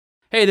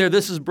Hey there,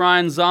 this is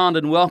Brian Zond,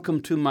 and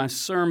welcome to my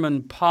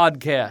sermon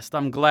podcast.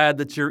 I'm glad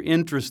that you're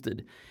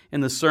interested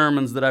in the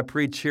sermons that I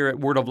preach here at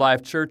Word of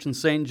Life Church in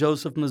St.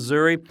 Joseph,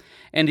 Missouri.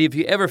 And if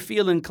you ever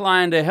feel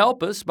inclined to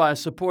help us by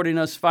supporting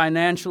us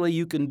financially,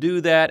 you can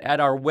do that at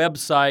our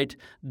website,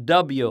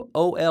 wolc.com.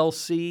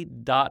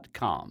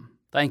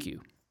 Thank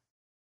you.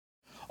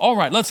 All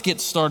right, let's get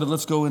started.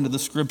 Let's go into the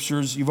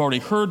scriptures. You've already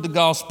heard the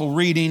gospel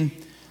reading.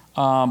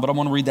 But I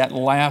want to read that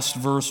last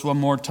verse one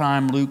more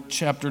time, Luke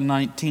chapter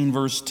 19,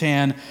 verse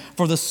 10.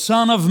 For the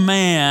Son of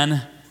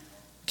Man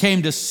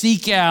came to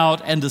seek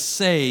out and to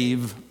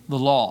save the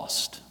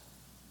lost.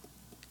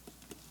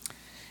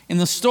 In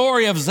the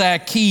story of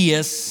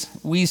Zacchaeus,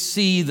 we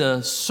see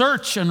the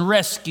search and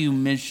rescue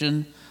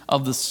mission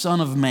of the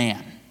Son of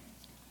Man.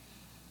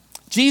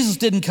 Jesus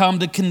didn't come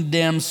to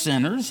condemn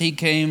sinners. He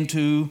came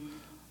to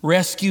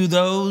rescue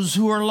those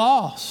who are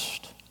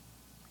lost.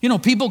 You know,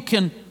 people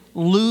can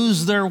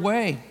lose their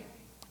way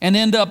and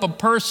end up a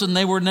person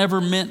they were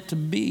never meant to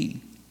be.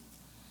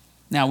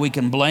 Now, we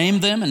can blame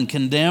them and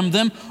condemn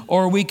them,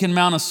 or we can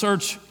mount a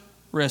search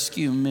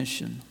rescue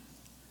mission.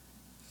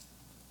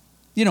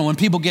 You know, when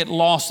people get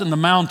lost in the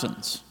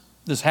mountains,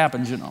 this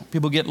happens,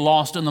 people get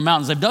lost in the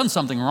mountains. They've done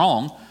something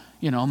wrong.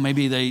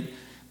 Maybe they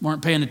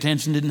weren't paying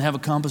attention, didn't have a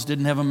compass,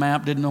 didn't have a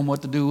map, didn't know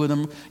what to do with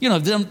them.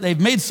 They've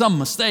made some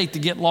mistake to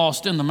get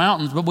lost in the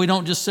mountains, but we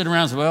don't just sit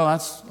around and say, well,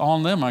 that's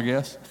on them, I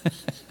guess.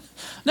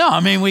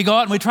 No, we go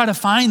out and we try to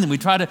find them.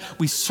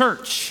 We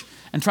search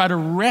and try to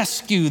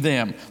rescue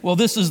them. Well,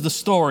 this is the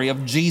story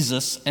of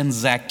Jesus and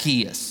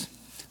Zacchaeus.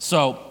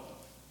 So,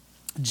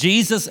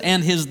 Jesus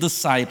and his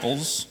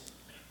disciples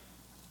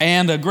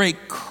and a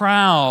great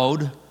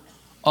crowd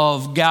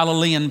of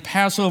Galilean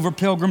Passover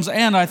pilgrims,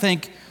 and I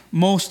think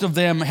most of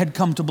them had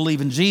come to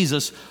believe in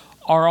Jesus,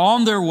 are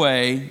on their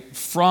way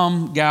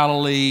from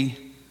Galilee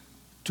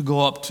to go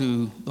up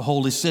to the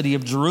holy city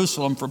of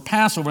Jerusalem for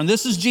Passover. And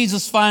this is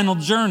Jesus' final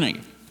journey.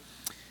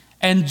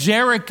 And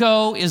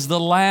Jericho is the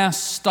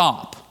last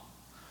stop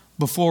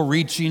before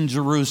reaching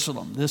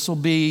Jerusalem. This will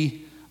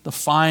be the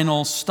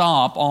final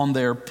stop on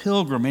their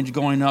pilgrimage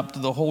going up to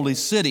the holy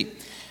city.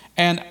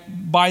 And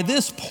by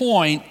this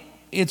point,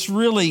 it's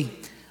really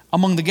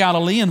among the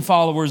Galilean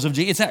followers of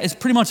Jesus, it's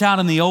pretty much out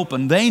in the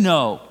open. They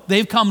know,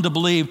 they've come to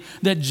believe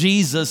that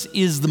Jesus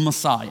is the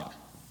Messiah.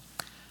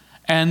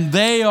 And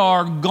they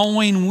are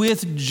going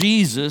with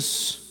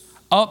Jesus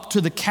up to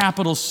the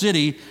capital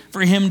city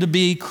for him to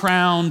be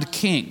crowned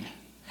king.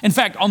 In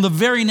fact, on the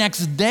very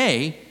next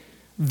day,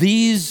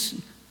 these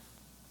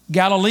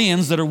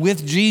Galileans that are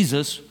with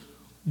Jesus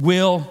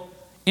will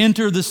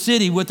enter the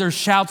city with their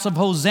shouts of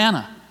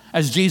Hosanna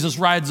as Jesus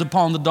rides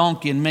upon the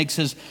donkey and makes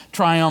his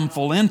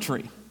triumphal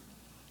entry.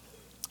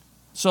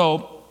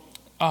 So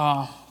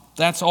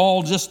that's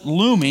all just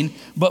looming.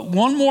 But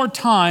one more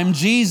time,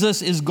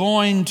 Jesus is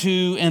going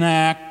to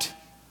enact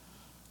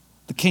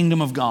the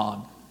kingdom of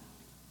God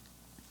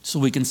so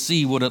we can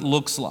see what it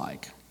looks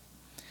like.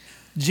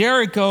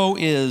 Jericho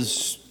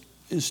is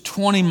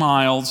 20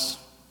 miles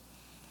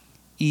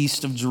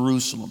east of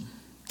Jerusalem.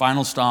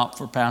 Final stop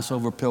for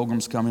Passover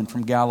pilgrims coming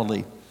from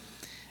Galilee.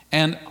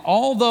 And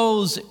all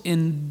those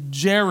in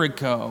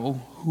Jericho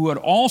who had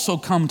also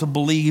come to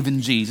believe in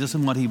Jesus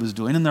and what he was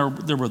doing, and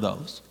there were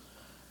those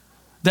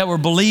that were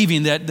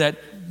believing that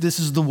this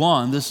is the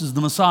one, this is the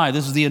Messiah,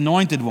 this is the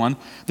anointed one,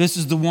 this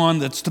is the one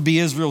that's to be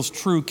Israel's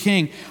true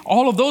king.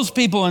 All of those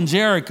people in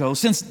Jericho,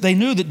 since they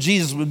knew that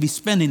Jesus would be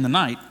spending the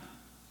night,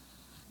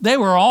 they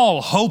were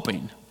all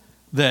hoping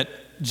that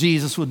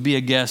Jesus would be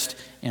a guest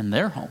in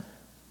their home.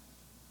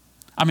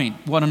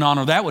 What an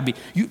honor that would be.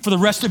 For the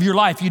rest of your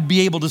life, you'd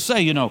be able to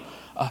say,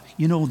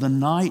 the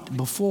night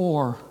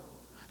before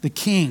the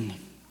king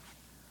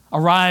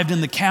arrived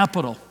in the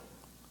capital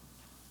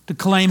to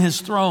claim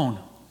his throne,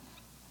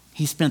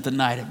 he spent the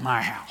night at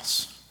my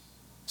house.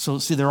 So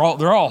see, they're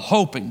all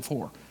hoping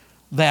for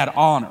that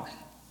honor.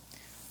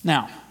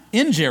 Now,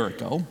 in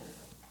Jericho,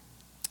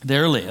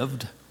 there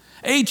lived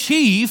a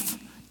chief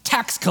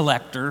tax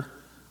collector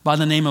by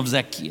the name of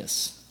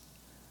Zacchaeus.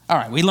 All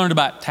right, we learned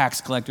about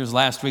tax collectors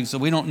last week, so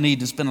we don't need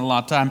to spend a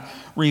lot of time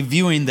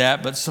reviewing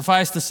that, but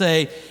suffice to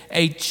say,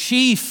 a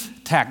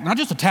chief tax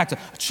collector.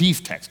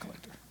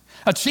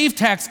 A chief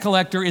tax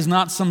collector is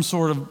not some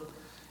sort of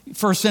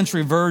first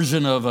century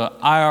version of an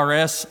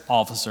IRS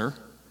officer.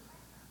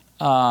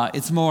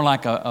 It's more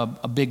like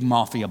a big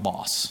mafia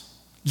boss.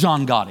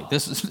 John Gotti.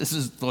 This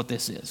is what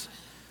this is.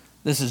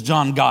 This is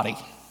John Gotti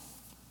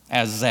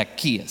as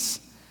Zacchaeus.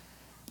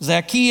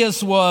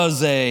 Zacchaeus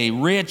was a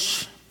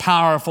rich,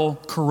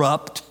 powerful,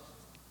 corrupt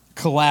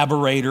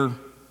collaborator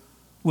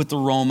with the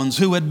Romans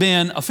who had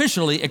been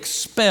officially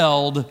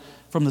expelled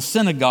from the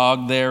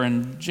synagogue there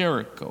in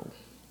Jericho,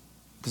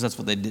 because that's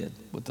what they did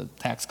with the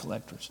tax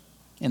collectors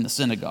in the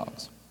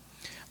synagogues.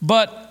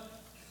 But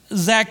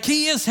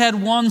Zacchaeus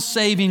had one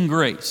saving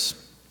grace.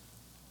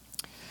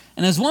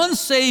 And his one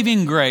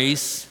saving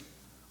grace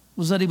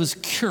was that he was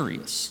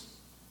curious.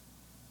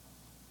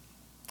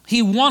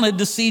 He wanted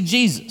to see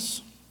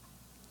Jesus.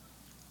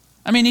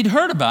 He'd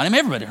heard about him.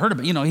 Everybody heard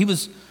about him.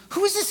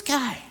 Who is this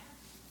guy?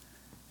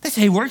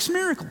 say he works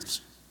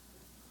miracles.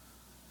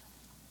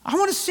 I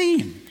want to see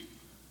him.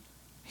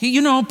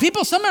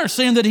 Some are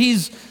saying that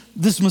he's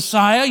this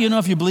Messiah,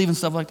 if you believe in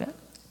stuff like that.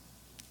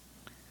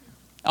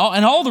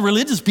 And all the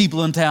religious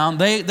people in town,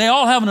 they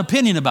all have an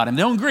opinion about him.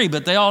 They don't agree,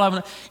 but they all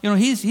have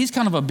he's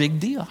kind of a big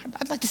deal.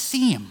 I'd like to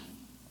see him.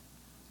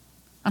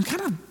 I'm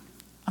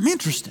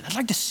interested. I'd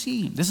like to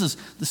see him. This is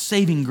the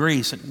saving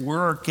grace at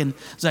work. And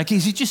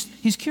Zacchaeus,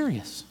 he's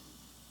curious.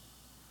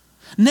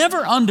 Never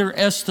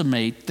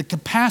underestimate the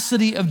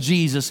capacity of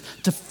Jesus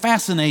to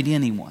fascinate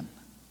anyone.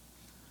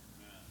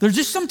 There's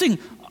just something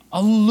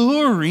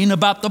alluring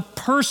about the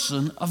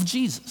person of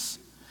Jesus.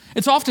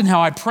 It's often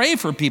how I pray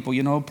for people,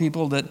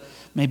 people that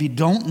maybe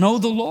don't know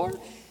the Lord.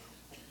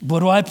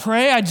 What do I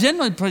pray? I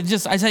generally pray,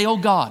 I say, oh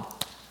God,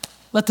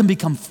 let them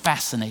become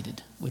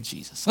fascinated with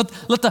Jesus.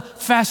 Let the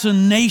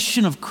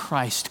fascination of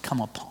Christ come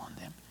upon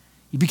them.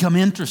 You become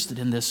interested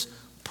in this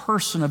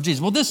person of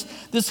Jesus. Well,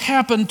 this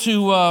happened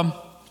to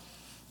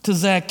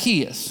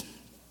Zacchaeus.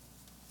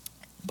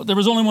 But there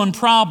was only one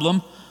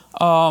problem.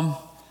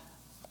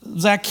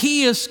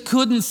 Zacchaeus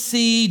couldn't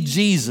see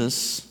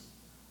Jesus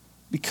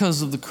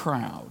because of the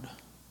crowd.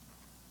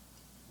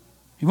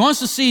 He wants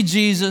to see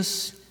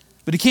Jesus,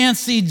 but he can't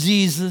see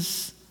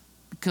Jesus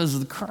because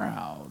of the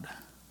crowd.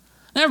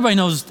 Now everybody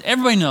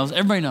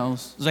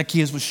knows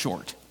Zacchaeus was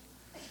short.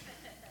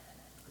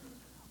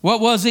 What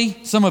was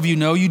he? Some of you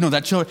know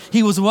that short.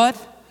 He was what?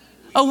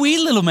 A wee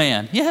little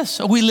man.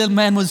 Yes, a wee little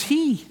man was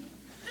he.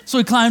 So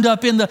he climbed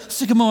up in the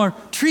sycamore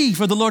tree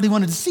for the Lord he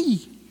wanted to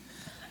see.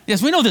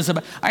 Yes, we know this.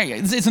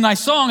 It's a nice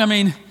song.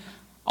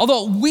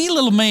 Although wee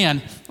little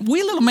man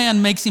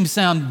makes him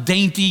sound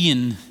dainty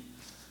and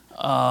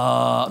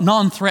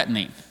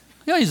non-threatening.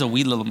 He's a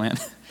wee little man.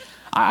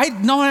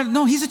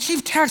 No, he's a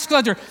chief tax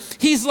collector.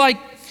 He's like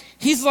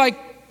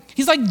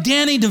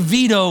Danny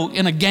DeVito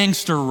in a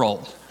gangster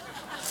role.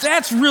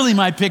 That's really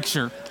my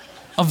picture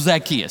of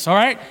Zacchaeus, all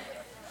right?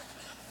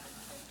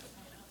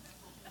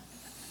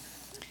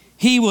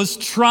 He was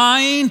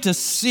trying to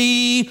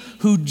see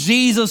who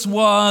Jesus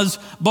was,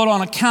 but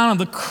on account of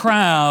the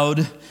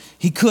crowd,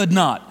 he could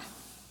not.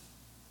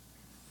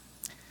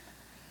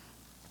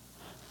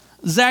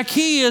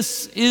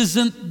 Zacchaeus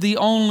isn't the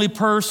only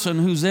person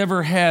who's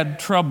ever had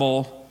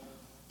trouble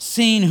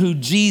seeing who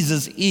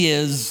Jesus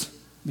is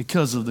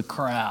because of the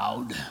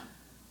crowd.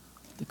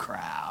 The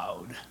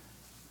crowd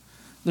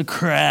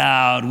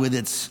with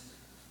its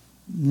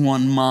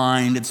one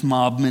mind, its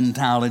mob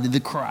mentality, the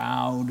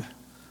crowd.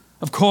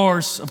 Of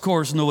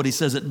course, nobody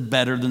says it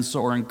better than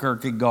Soren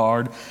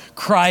Kierkegaard.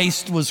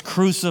 Christ was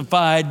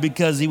crucified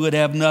because he would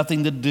have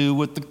nothing to do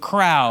with the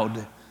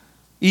crowd,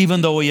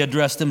 even though he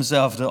addressed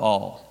himself to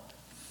all.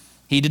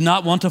 He did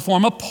not want to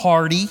form a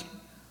party,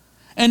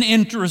 an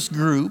interest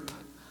group,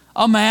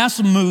 a mass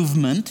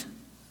movement,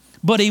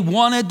 but he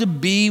wanted to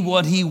be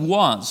what he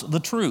was, the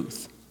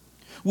truth,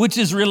 which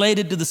is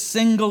related to the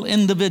single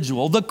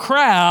individual. The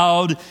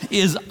crowd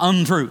is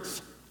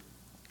untruth.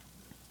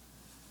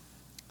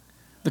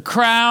 The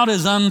crowd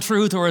is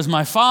untruth, or as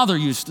my father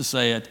used to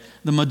say it,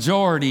 the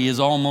majority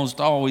is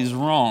almost always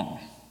wrong.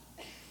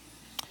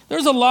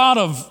 There's a lot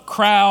of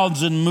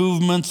crowds and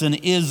movements and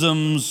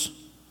isms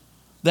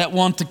that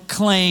want to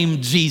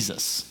claim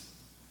Jesus,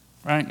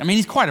 right?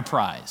 He's quite a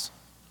prize.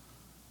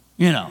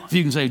 If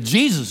you can say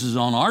Jesus is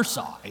on our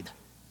side.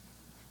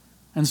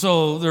 And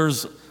so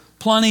there's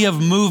plenty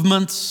of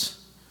movements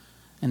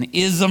and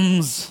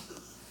isms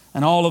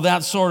and all of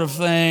that sort of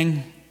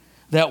thing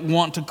that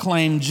want to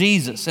claim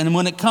Jesus. And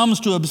when it comes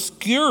to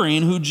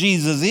obscuring who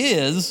Jesus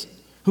is,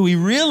 who he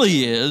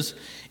really is,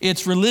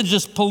 it's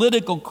religious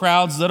political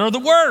crowds that are the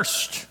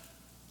worst.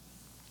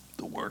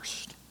 The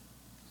worst.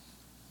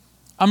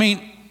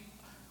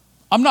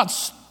 I'm not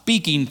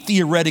speaking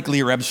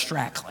theoretically or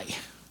abstractly.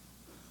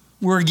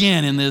 We're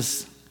again in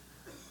this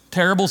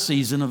terrible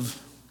season of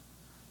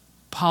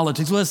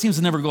politics. Well, it seems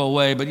to never go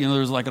away, but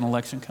there's like an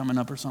election coming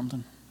up or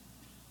something.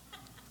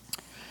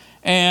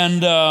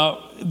 And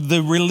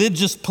the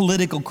religious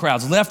political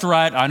crowds, left,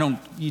 right,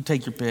 you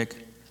take your pick.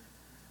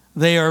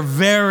 They are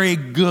very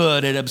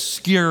good at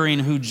obscuring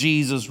who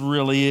Jesus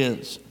really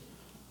is.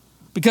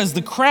 Because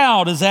the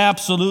crowd is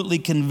absolutely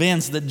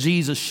convinced that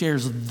Jesus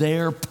shares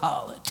their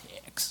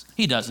politics.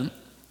 He doesn't.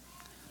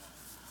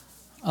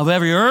 Of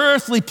every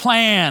earthly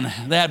plan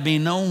that be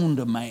known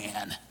to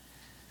man,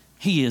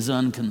 he is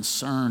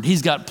unconcerned.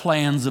 He's got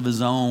plans of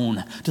his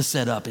own to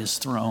set up his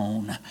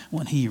throne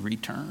when he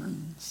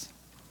returns.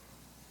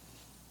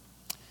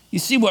 You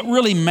see, what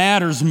really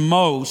matters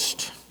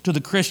most to the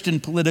Christian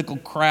political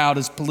crowd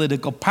is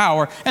political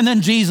power, and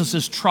then Jesus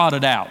is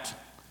trotted out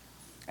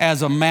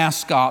as a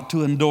mascot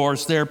to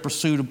endorse their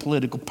pursuit of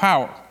political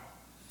power.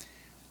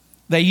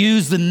 They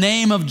use the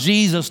name of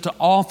Jesus to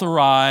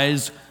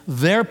authorize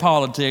their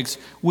politics,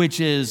 which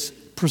is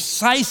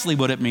precisely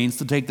what it means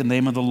to take the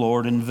name of the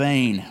Lord in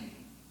vain.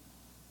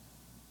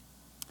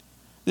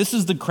 This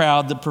is the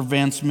crowd that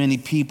prevents many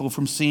people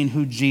from seeing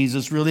who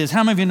Jesus really is.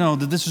 How many of you know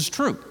that this is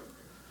true?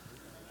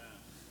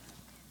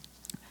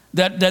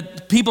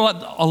 That people,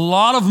 a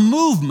lot of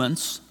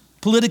movements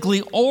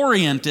politically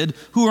oriented,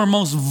 who are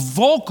most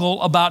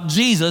vocal about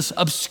Jesus,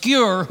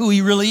 obscure who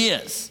he really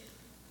is.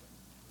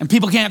 And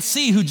people can't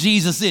see who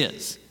Jesus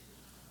is.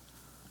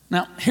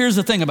 Now, here's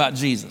the thing about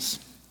Jesus.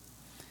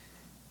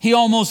 He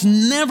almost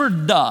never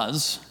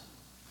does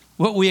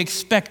what we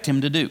expect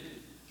him to do.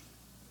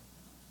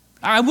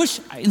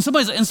 In some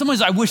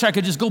ways, I wish I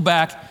could just go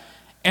back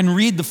and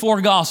read the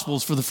 4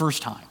 Gospels for the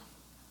first time,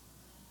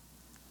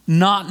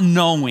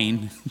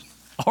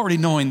 already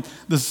knowing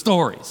the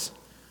stories.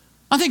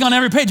 I think on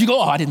every page you go,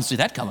 oh, I didn't see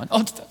that coming.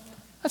 Oh,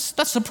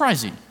 that's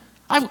surprising.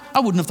 I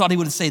wouldn't have thought he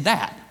would say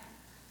that.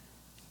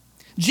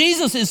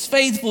 Jesus is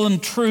faithful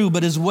and true,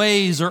 but his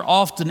ways are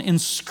often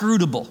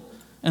inscrutable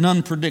and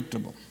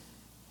unpredictable.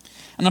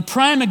 And a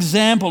prime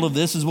example of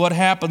this is what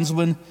happens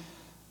when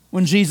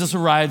Jesus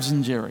arrives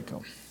in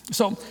Jericho.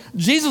 So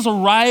Jesus'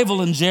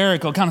 arrival in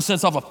Jericho kind of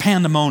sets off a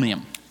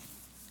pandemonium.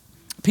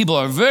 People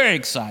are very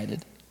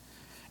excited,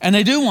 and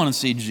they do want to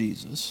see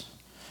Jesus.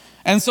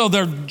 And so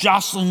they're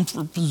jostling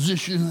for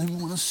position. They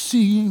want to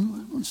see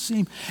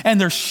him.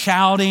 And they're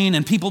shouting,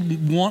 and people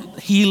want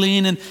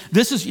healing. And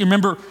this is, you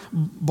remember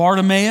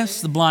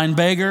Bartimaeus, the blind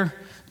beggar?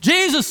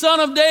 Jesus,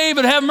 son of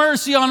David, have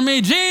mercy on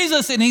me.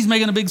 Jesus, and he's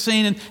making a big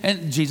scene,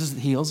 and Jesus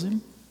heals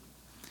him.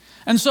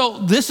 And so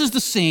this is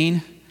the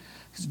scene.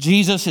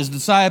 Jesus, his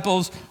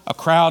disciples, a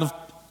crowd of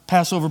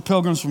Passover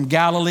pilgrims from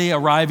Galilee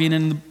arriving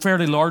in the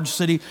fairly large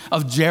city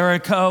of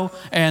Jericho.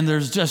 And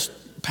there's just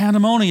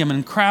pandemonium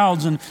and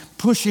crowds and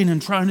pushing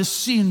and trying to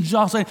see and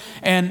jostling.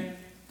 And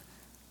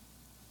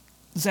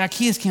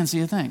Zacchaeus can't see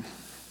a thing.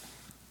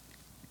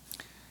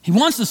 He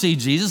wants to see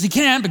Jesus. He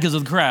can't because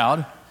of the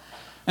crowd.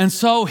 And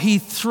so he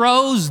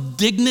throws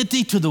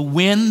dignity to the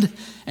wind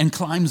and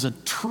climbs a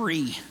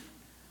tree.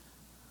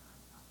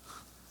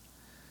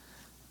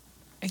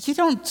 You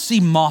don't see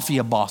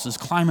mafia bosses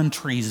climbing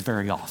trees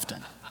very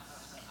often.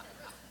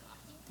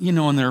 You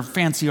know, in their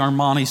fancy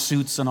Armani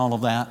suits and all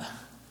of that.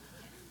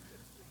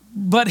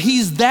 But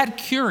he's that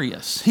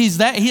curious.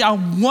 I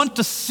want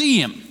to see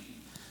him.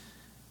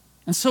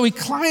 And so he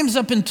climbs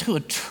up into a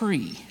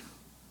tree.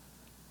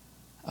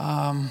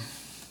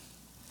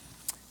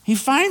 He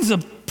finds a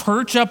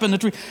perch up in the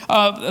tree.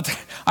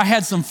 I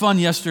had some fun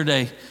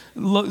yesterday,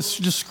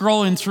 just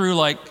scrolling through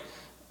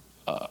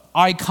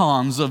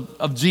icons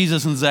of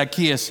Jesus and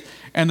Zacchaeus,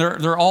 and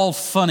they're all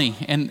funny,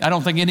 and I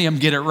don't think any of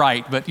them get it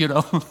right, but you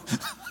know,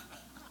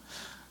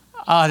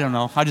 I don't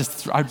know. I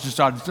just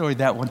enjoyed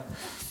that one.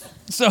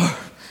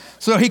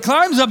 So he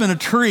climbs up in a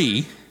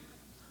tree.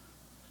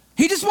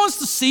 He just wants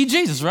to see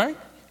Jesus, right?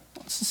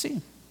 Wants to see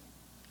him.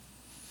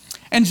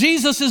 And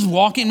Jesus is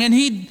walking, and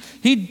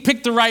he'd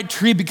picked the right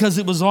tree because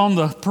it was on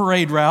the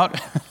parade route.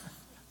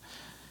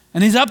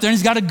 And he's up there, and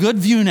he's got a good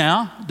view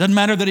now. Doesn't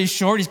matter that he's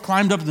short. He's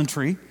climbed up in the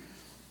tree.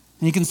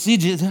 And you can see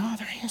Jesus. Oh,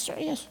 there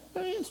he is.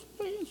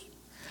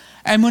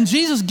 And when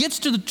Jesus gets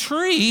to the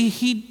tree,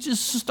 he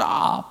just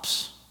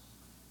stops.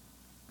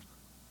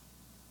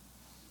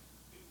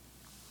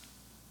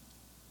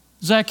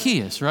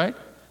 Zacchaeus, right?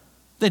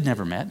 They'd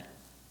never met.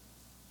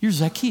 You're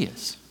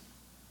Zacchaeus.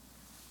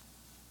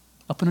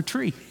 Up in a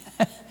tree.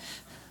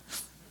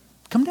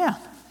 Come down.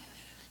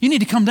 You need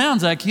to come down,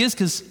 Zacchaeus,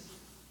 because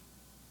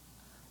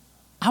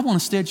I want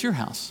to stay at your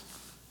house.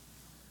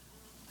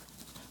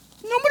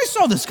 Nobody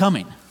saw this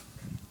coming.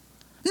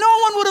 No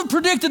one would have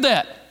predicted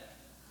that.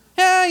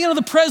 Yeah, you know,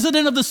 the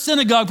president of the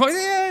synagogue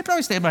he'd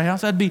probably stay at my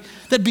house.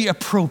 That'd be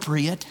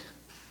appropriate.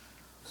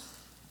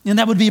 And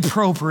that would be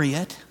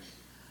appropriate.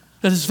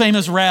 That his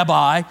famous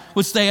rabbi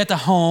would stay at the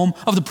home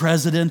of the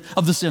president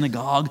of the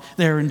synagogue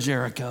there in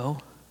Jericho.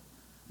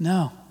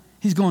 No,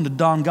 he's going to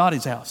Don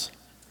Gotti's house.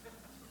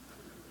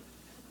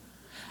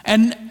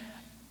 And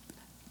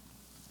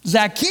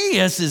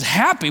Zacchaeus is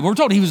happy. We're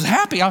told he was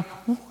happy.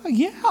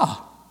 Yeah,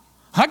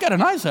 I got a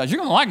nice house. You're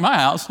going to like my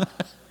house.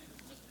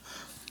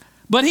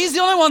 But he's the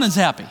only one that's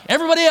happy.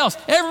 Everybody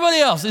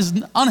else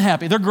is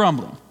unhappy. They're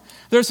grumbling.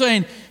 They're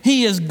saying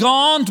he is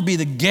gone to be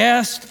the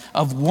guest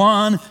of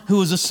one who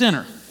is a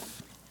sinner.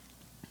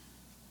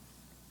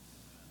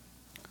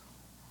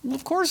 Well,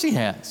 of course he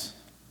has.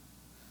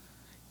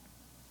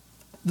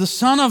 The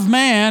Son of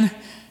Man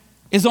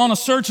is on a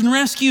search and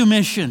rescue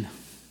mission.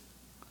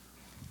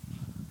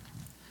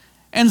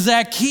 And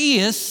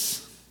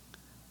Zacchaeus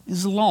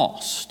is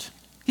lost.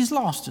 He's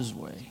lost his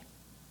way.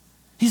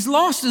 He's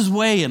lost his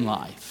way in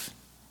life.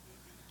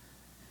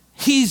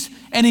 He's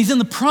in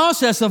the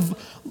process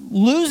of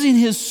losing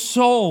his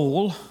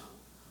soul.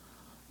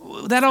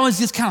 That always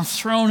gets kind of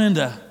thrown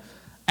into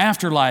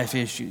afterlife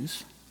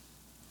issues.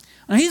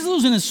 And he's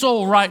losing his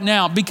soul right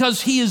now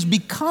because he is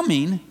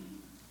becoming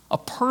a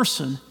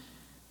person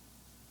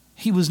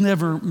he was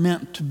never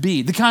meant to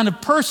be. The kind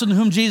of person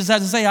whom Jesus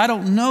had to say, I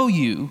don't know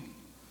you,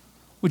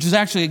 which is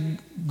actually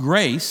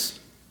grace,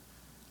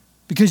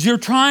 because you're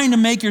trying to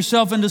make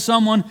yourself into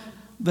someone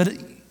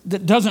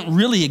that doesn't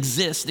really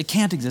exist. It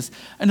can't exist.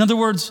 In other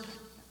words,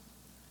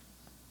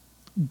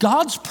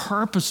 God's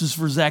purposes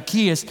for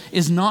Zacchaeus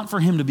is not for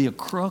him to be a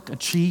crook, a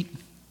cheat,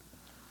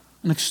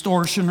 an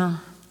extortioner,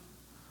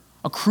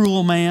 a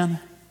cruel man.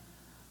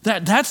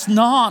 That's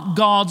not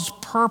God's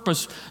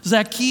purpose.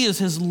 Zacchaeus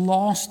has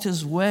lost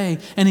his way,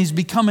 and he's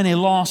becoming a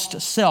lost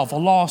self, a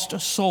lost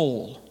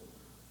soul.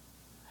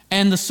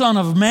 And the Son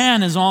of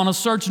Man is on a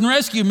search and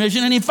rescue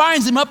mission, and he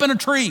finds him up in a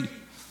tree.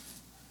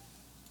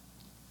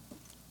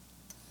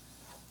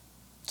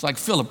 It's like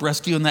Philip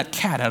rescuing that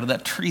cat out of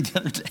that tree the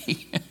other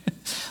day.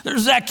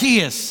 There's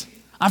Zacchaeus.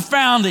 I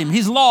found him.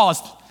 He's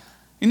lost.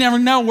 You never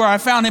know where I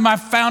found him. I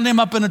found him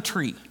up in a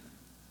tree.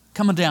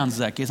 Coming down,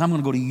 Zacchaeus. I'm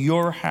going to go to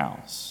your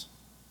house.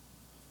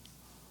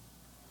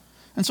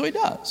 And so he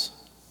does.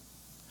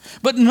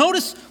 But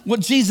notice what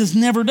Jesus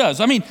never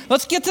does. I mean,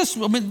 let's get this.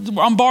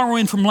 I'm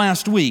borrowing from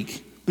last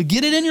week. But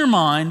get it in your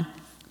mind.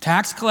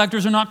 Tax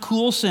collectors are not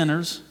cool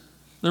sinners.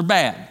 They're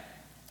bad.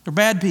 They're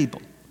bad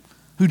people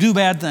who do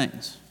bad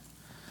things.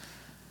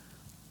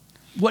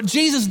 What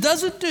Jesus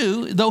doesn't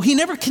do, though he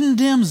never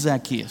condemns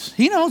Zacchaeus.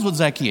 He knows what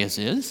Zacchaeus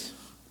is.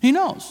 He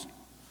knows.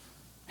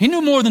 He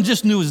knew more than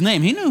just knew his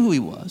name. He knew who he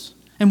was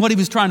and what he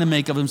was trying to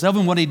make of himself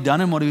and what he'd done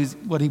and what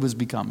he was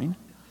becoming.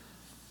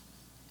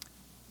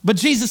 But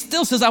Jesus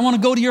still says, I want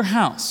to go to your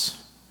house.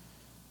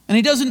 And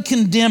he doesn't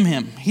condemn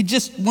him. He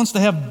just wants to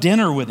have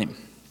dinner with him.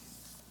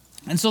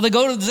 And so they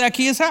go to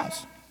Zacchaeus'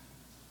 house.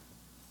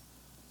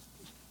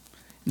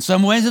 In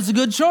some ways, it's a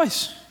good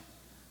choice.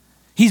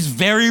 He's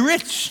very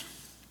rich.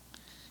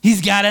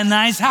 He's got a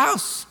nice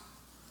house.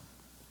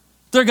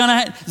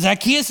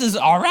 Zacchaeus is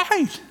all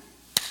right.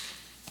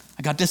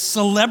 I got this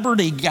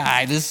celebrity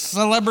guy, this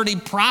celebrity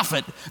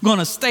prophet going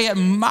to stay at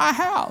my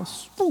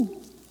house. Ooh.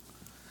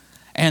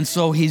 And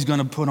so he's going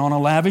to put on a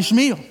lavish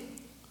meal.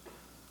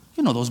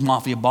 You know those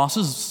mafia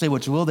bosses, say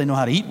what you will, they know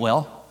how to eat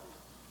well.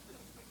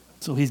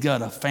 So he's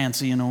got a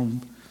fancy, I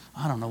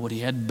don't know what he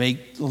had,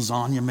 baked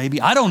lasagna maybe.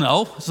 I don't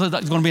know. So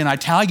it's going to be an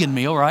Italian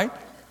meal, right?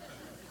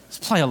 Let's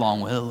play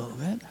along with it a little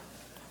bit.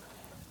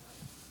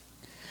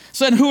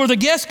 So then who are the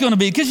guests going to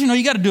be? Because,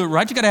 you got to do it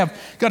right. You got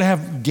to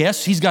have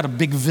guests. He's got a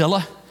big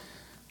villa.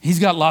 He's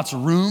got lots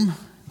of room.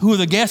 Who are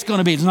the guests going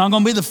to be? It's not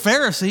going to be the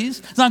Pharisees.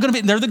 It's not going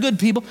to be, they're the good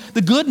people.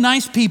 The good,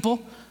 nice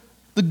people,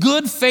 the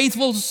good,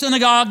 faithful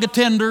synagogue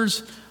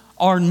attenders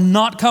are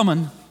not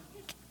coming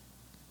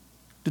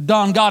to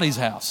Don Gotti's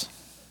house.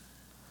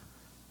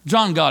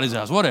 John Gotti's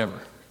house, whatever.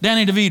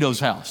 Danny DeVito's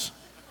house.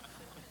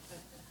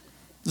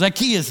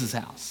 Zacchaeus'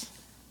 house.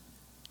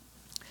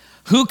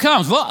 Who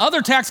comes? Well,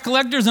 other tax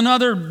collectors and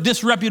other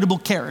disreputable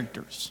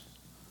characters.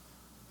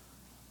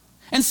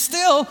 And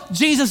still,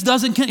 Jesus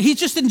he's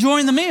just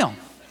enjoying the meal.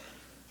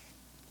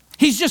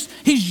 He's just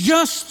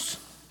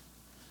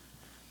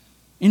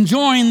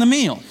enjoying the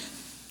meal.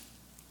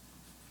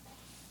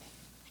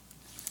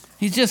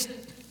 He's just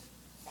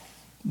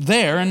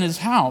there in his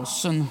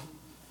house, and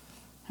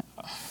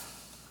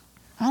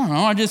I don't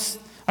know, I just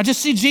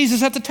see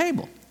Jesus at the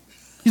table.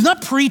 He's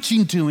not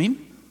preaching to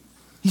him.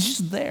 He's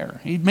just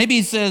there. Maybe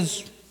he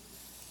says,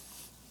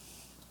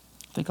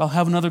 I think I'll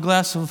have another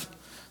glass of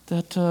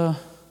that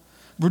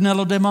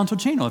Brunello de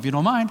Montalcino, if you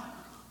don't mind.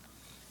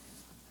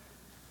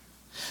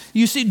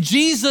 You see,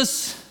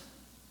 Jesus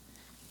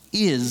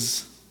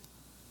is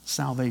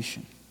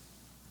salvation.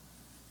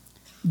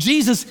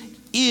 Jesus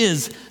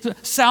is.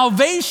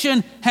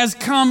 Salvation has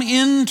come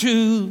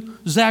into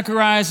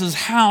Zacharias'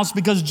 house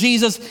because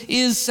Jesus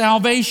is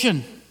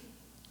salvation.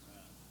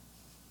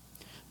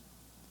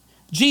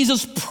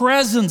 Jesus'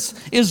 presence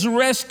is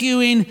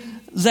rescuing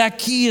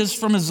Zacchaeus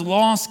from his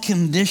lost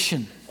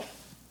condition.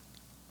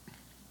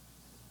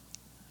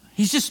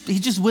 He's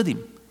just with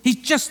him. He's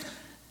just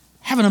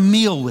having a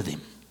meal with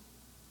him.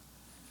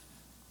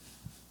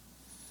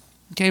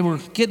 Okay, we're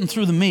getting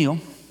through the meal.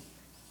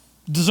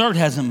 Dessert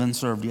hasn't been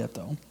served yet,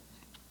 though.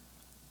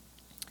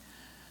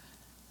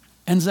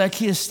 And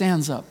Zacchaeus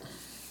stands up.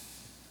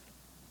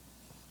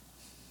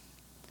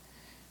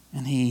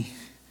 And he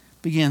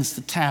begins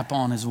to tap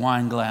on his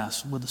wine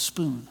glass with a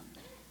spoon.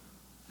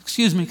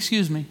 Excuse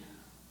me.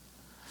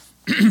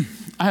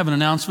 I have an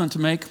announcement to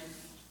make.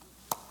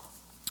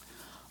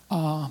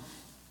 I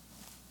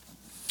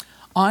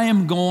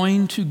am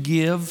going to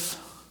give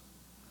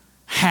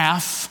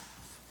half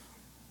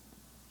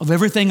of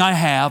everything I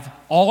have,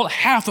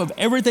 half of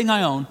everything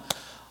I own.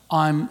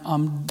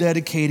 I'm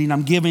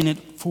giving it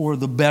for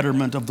the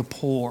betterment of the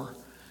poor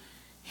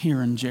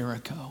here in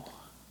Jericho.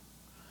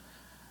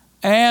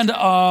 And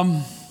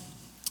I'm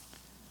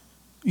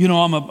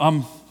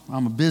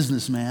a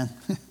businessman,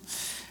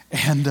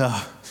 and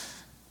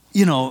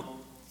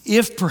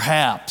if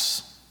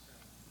perhaps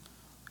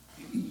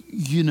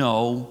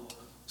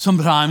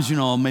sometimes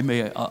maybe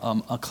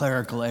a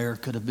clerical error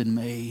could have been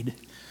made.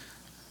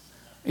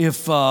 If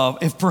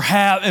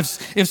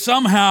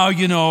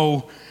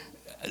somehow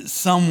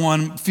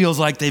someone feels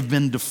like they've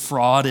been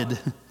defrauded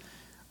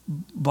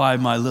by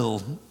my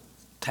little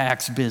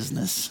tax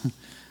business,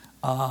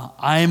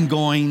 I am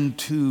going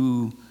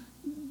to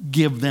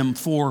give them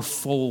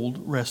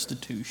fourfold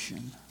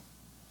restitution.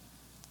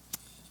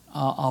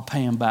 I'll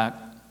pay them back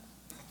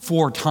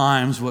 4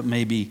 times what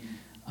maybe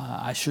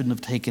I shouldn't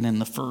have taken in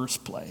the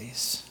first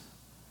place.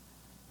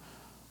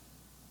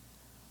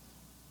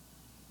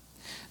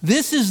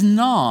 This is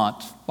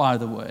not, by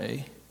the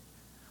way,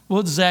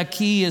 what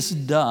Zacchaeus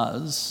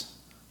does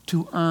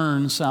to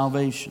earn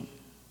salvation.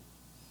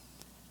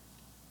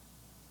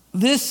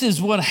 This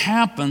is what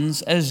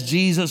happens as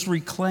Jesus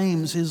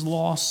reclaims his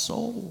lost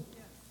soul.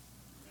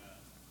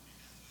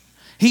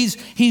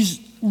 He's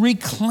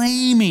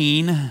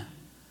reclaiming,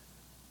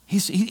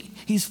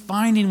 he's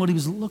finding what he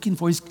was looking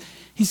for.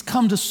 He's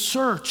come to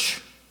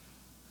search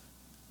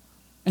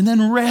and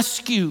then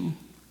rescue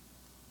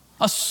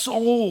a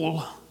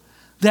soul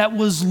that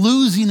was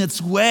losing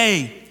its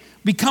way,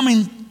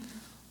 becoming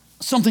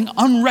something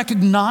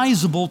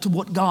unrecognizable to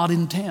what God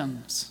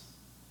intends.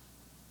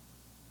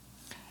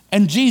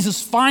 And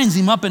Jesus finds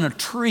him up in a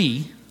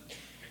tree.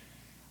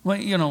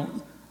 Well,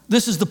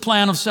 this is the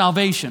plan of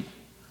salvation.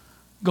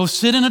 Go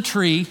sit in a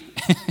tree.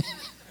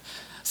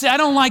 See, I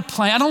don't like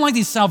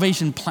these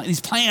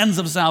these plans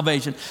of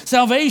salvation.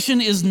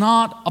 Salvation is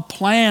not a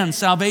plan.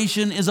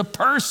 Salvation is a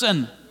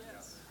person.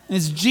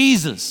 It's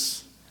Jesus.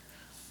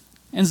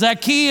 And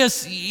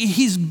Zacchaeus,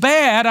 he's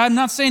bad. I'm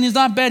not saying he's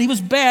not bad. He was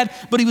bad,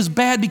 but he was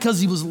bad because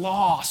he was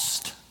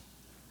lost.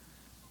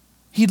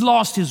 He'd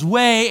lost his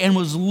way and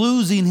was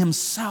losing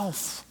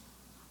himself.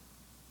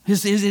 Who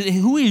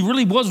he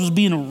really was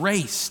being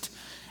erased.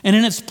 And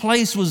in its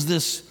place was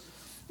this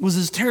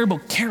terrible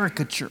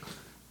caricature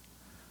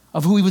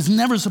of who he was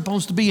never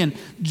supposed to be. And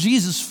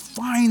Jesus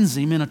finds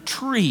him in a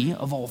tree,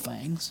 of all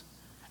things,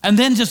 and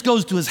then just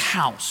goes to his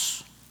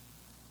house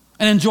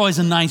and enjoys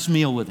a nice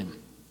meal with him.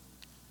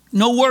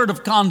 No word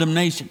of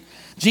condemnation.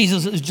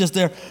 Jesus is just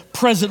there,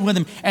 present with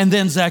him. And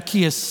then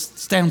Zacchaeus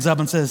stands up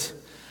and says,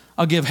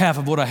 I'll give half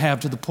of what I have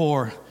to the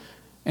poor.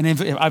 And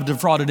if I've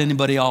defrauded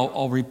anybody,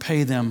 I'll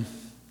repay them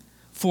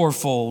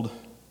fourfold.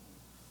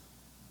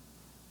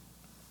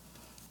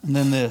 And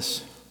then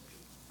this.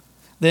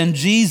 Then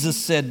Jesus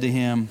said to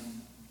him,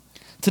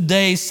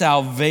 today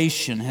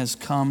salvation has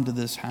come to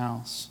this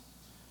house,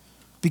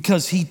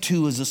 because he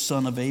too is a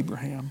son of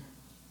Abraham.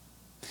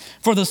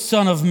 For the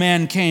Son of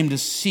Man came to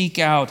seek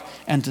out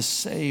and to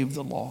save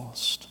the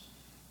lost.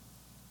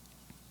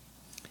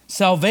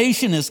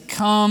 Salvation has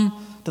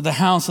come to the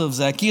house of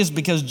Zacchaeus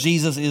because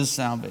Jesus is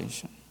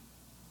salvation.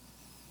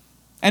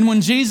 And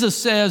when Jesus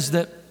says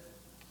that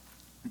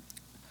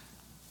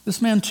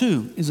this man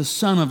too is a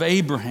son of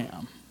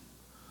Abraham,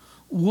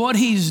 what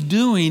he's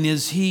doing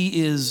is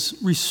he is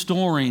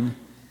restoring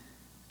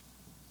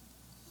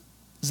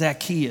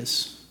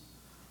Zacchaeus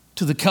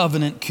to the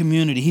covenant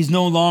community. He's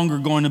no longer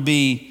going to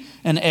be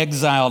an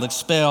exiled,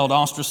 expelled,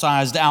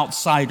 ostracized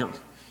outsider.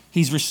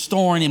 He's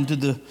restoring him to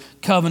the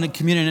covenant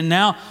community. And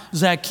now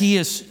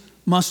Zacchaeus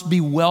must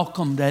be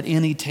welcomed at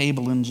any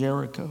table in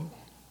Jericho.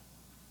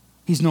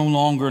 He's no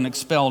longer an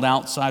expelled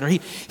outsider.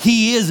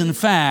 He is, in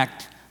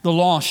fact, the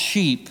lost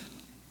sheep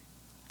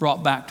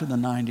brought back to the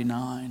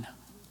 99.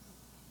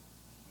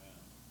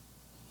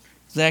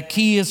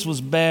 Zacchaeus was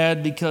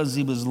bad because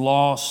he was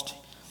lost.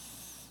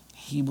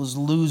 He was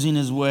losing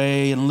his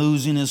way and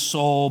losing his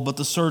soul, but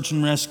the search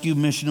and rescue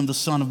mission of the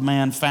Son of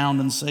Man found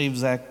and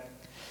saved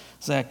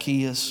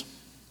Zacchaeus.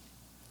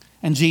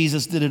 And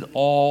Jesus did it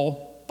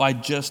all by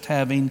just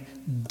having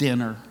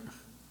dinner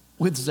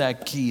with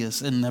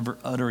Zacchaeus and never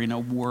uttering a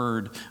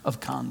word of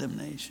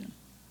condemnation.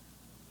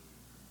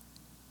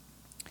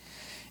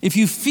 If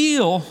you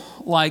feel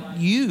like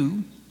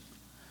you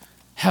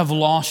have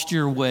lost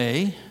your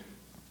way,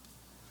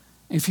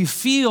 if you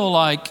feel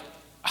like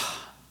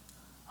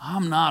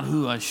I'm not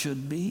who I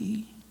should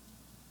be,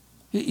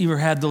 you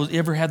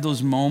ever had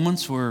those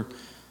moments where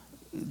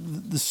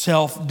the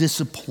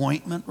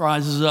self-disappointment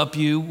rises up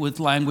you with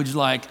language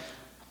like,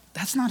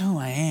 that's not who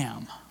I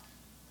am.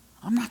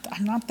 I'm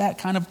not that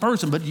kind of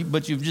person, but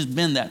you've just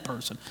been that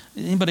person.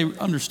 Anybody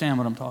understand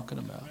what I'm talking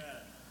about?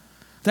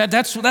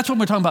 That's what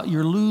we're talking about.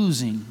 You're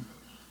losing.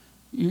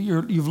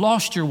 You've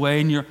lost your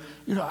way, and you're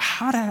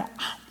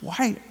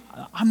why?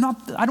 I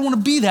don't want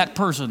to be that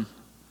person.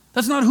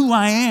 That's not who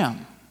I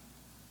am.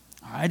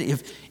 All right?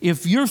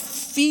 If you're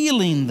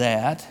feeling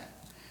that,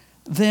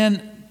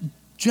 then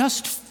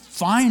just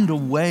find a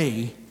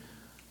way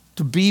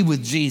to be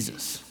with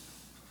Jesus.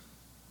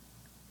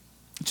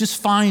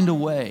 Just find a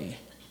way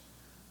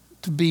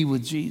to be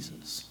with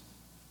Jesus.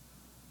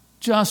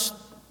 Just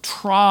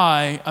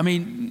try.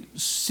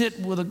 Sit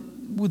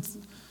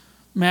with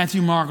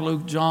Matthew, Mark,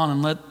 Luke, John,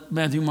 and let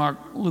Matthew, Mark,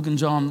 Luke, and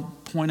John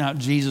point out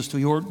Jesus to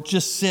you. Or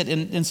just sit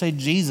and say,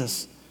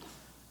 Jesus,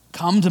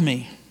 come to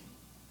me.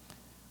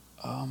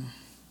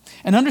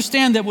 And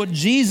understand that what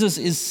Jesus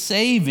is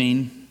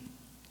saving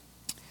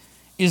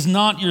is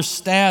not your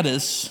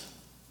status,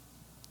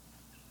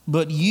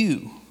 but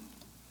you.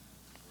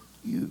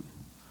 You.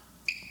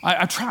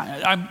 I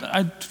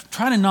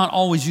try to not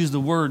always use the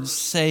word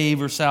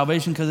save or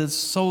salvation because it's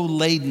so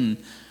laden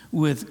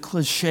with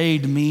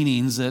cliched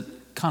meanings that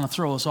kind of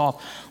throw us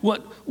off.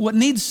 What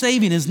needs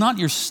saving is not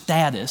your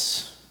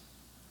status,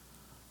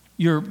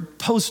 your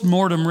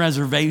post-mortem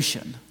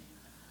reservation.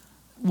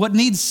 What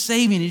needs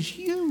saving is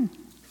you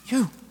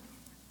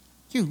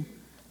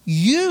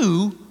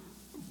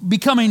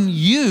becoming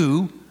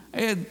you.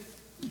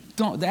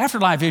 The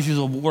afterlife issues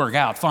will work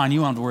out fine. You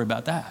don't have to worry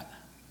about that.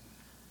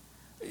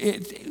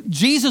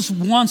 Jesus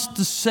wants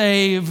to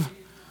save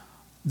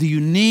the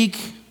unique,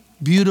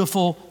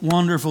 beautiful,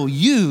 wonderful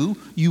you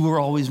were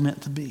always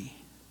meant to be.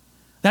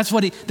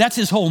 That's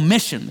his whole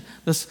mission.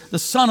 The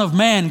Son of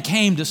Man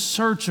came to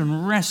search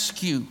and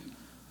rescue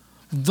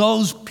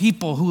those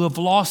people who have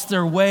lost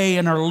their way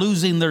and are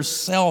losing their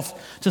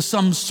self to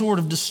some sort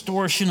of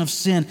distortion of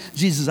sin.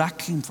 Jesus, I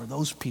came for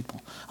those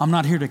people. I'm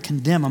not here to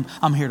condemn them.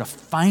 I'm here to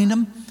find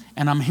them,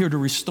 and I'm here to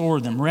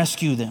restore them,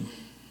 rescue them.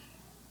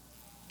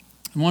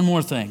 And one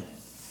more thing.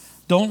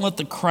 Don't let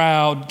the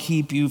crowd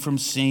keep you from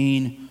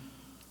seeing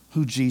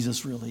who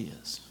Jesus really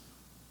is.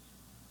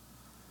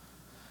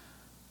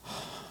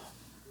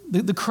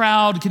 The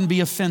crowd can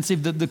be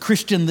offensive, the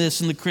Christian this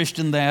and the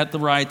Christian that, the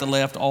right, the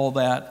left, all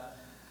that.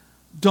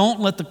 Don't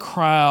let the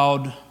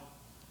crowd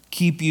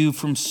keep you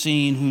from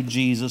seeing who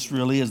Jesus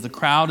really is. The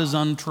crowd is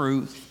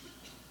untruth.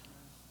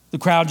 The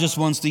crowd just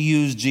wants to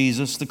use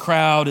Jesus. The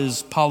crowd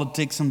is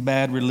politics and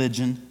bad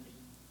religion.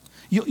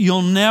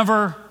 You'll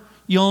never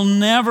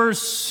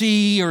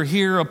see or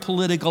hear a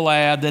political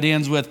ad that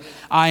ends with,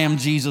 I am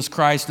Jesus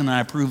Christ and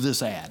I approve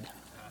this ad.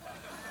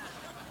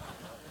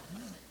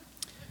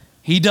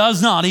 He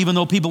does not, even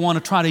though people want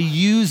to try to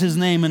use his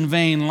name in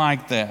vain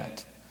like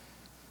that.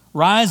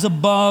 Rise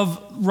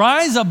above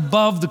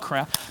the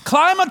crowd.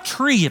 Climb a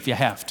tree if you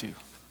have to.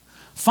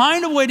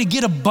 Find a way to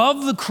get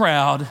above the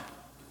crowd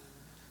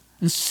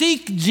and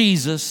seek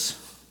Jesus.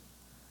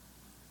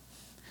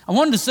 I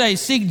wanted to say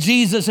seek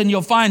Jesus and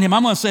you'll find him.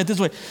 I'm going to say it this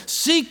way.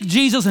 Seek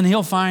Jesus and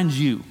he'll find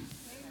you.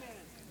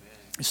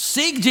 Amen.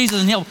 Seek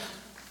Jesus and he'll,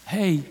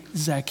 hey,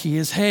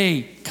 Zacchaeus,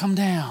 hey, come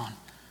down.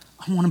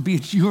 I want to be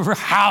at your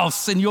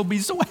house and you'll be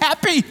so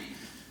happy.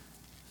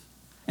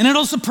 And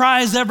it'll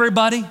surprise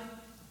everybody.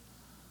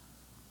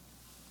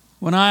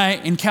 When I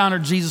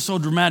encountered Jesus so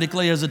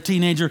dramatically as a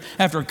teenager,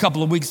 after a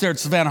couple of weeks there at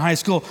Savannah High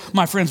School,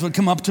 my friends would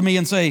come up to me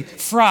and say,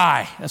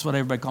 Fry, that's what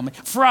everybody called me,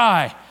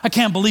 Fry, I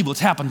can't believe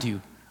what's happened to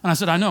you. And I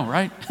said, I know,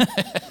 right?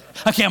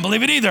 I can't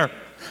believe it either,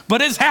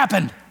 but it's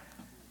happened.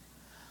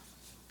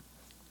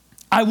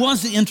 I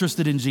was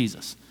interested in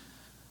Jesus.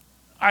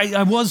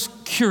 I was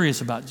curious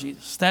about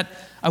Jesus.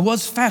 I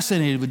was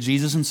fascinated with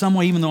Jesus in some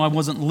way, even though I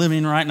wasn't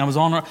living right and I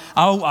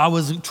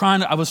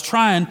was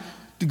trying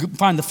to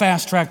find the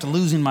fast track to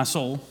losing my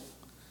soul.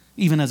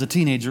 Even as a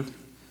teenager,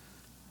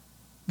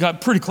 got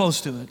pretty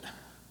close to it.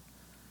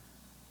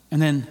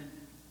 And then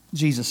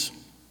Jesus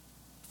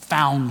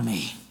found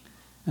me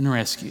and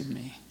rescued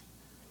me.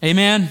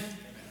 Amen?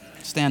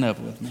 Stand up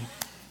with me.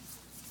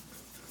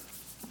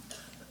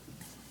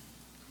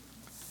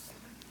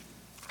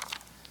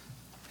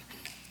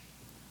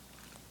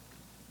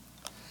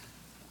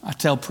 I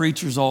tell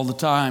preachers all the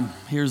time,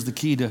 here's the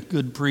key to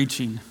good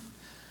preaching.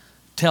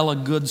 Tell a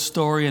good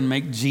story and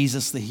make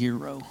Jesus the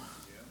hero.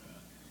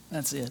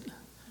 That's it.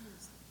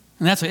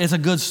 And it's a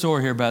good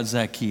story here about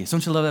Zacchaeus.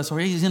 Don't you love that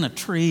story? He's in a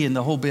tree and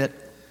the whole bit,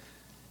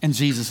 and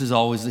Jesus is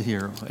always the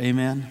hero.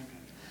 Amen?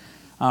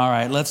 All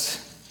right, let's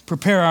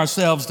prepare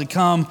ourselves to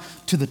come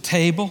to the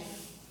table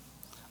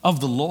of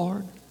the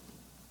Lord.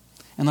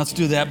 And let's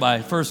do that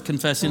by first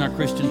confessing our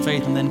Christian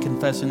faith and then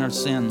confessing our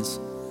sins.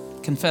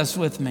 Confess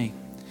with me.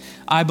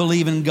 I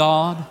believe in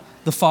God,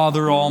 the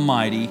Father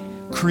Almighty,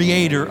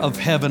 creator of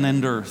heaven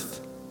and earth.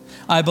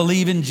 I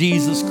believe in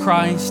Jesus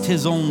Christ,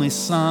 his only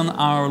Son,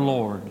 our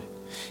Lord.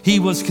 He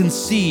was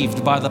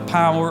conceived by the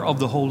power of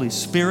the Holy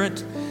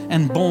Spirit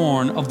and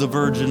born of the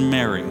Virgin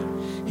Mary.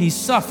 He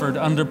suffered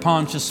under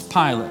Pontius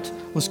Pilate,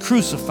 was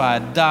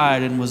crucified,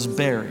 died, and was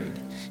buried.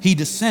 He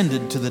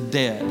descended to the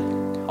dead.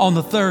 On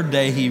the third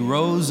day, he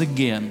rose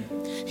again.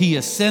 He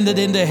ascended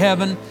into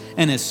heaven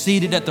and is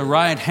seated at the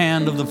right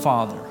hand of the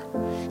Father.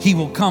 He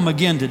will come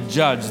again to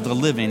judge the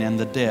living and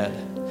the dead.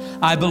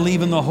 I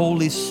believe in the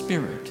Holy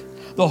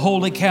Spirit, the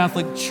Holy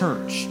Catholic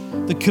Church,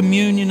 the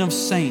communion of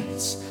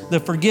saints, the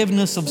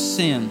forgiveness of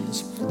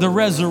sins, the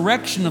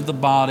resurrection of the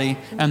body,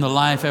 and the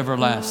life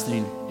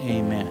everlasting.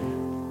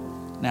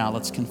 Amen. Now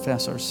let's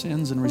confess our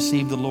sins and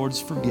receive the Lord's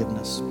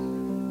forgiveness.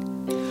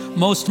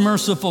 Most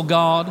merciful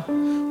God,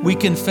 we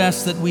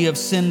confess that we have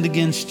sinned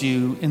against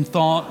you in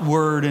thought,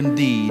 word, and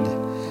deed,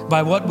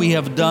 by what we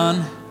have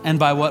done and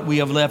by what we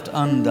have left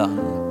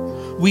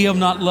undone. We have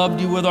not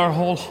loved you with our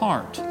whole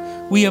heart.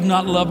 We have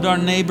not loved our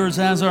neighbors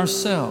as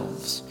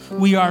ourselves.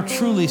 We are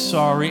truly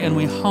sorry and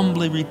we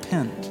humbly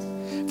repent.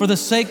 For the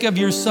sake of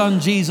your Son,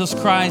 Jesus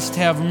Christ,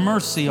 have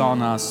mercy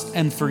on us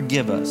and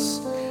forgive us,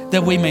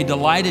 that we may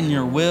delight in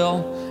your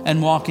will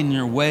and walk in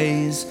your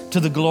ways to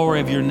the glory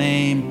of your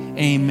name.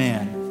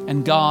 Amen.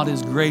 And God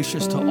is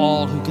gracious to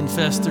all who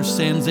confess their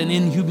sins and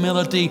in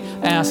humility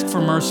ask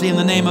for mercy. In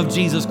the name of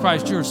Jesus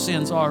Christ, your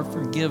sins are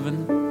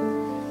forgiven.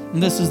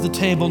 And this is the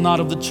table not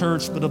of the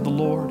church, but of the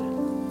Lord.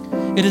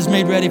 It is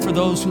made ready for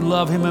those who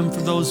love him and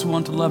for those who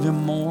want to love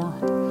him more.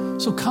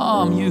 So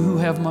come, you who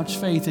have much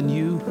faith and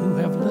you who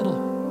have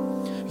little.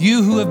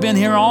 You who have been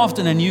here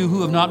often and you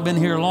who have not been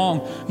here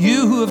long.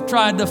 You who have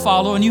tried to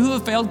follow and you who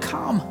have failed,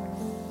 come.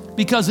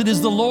 Because it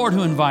is the Lord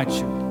who invites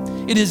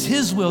you. It is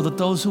his will that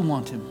those who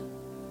want him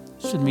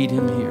should meet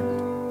him here.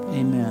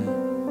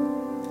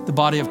 Amen. The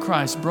body of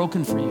Christ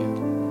broken for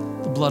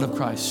you, the blood of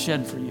Christ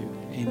shed for you.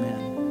 Amen.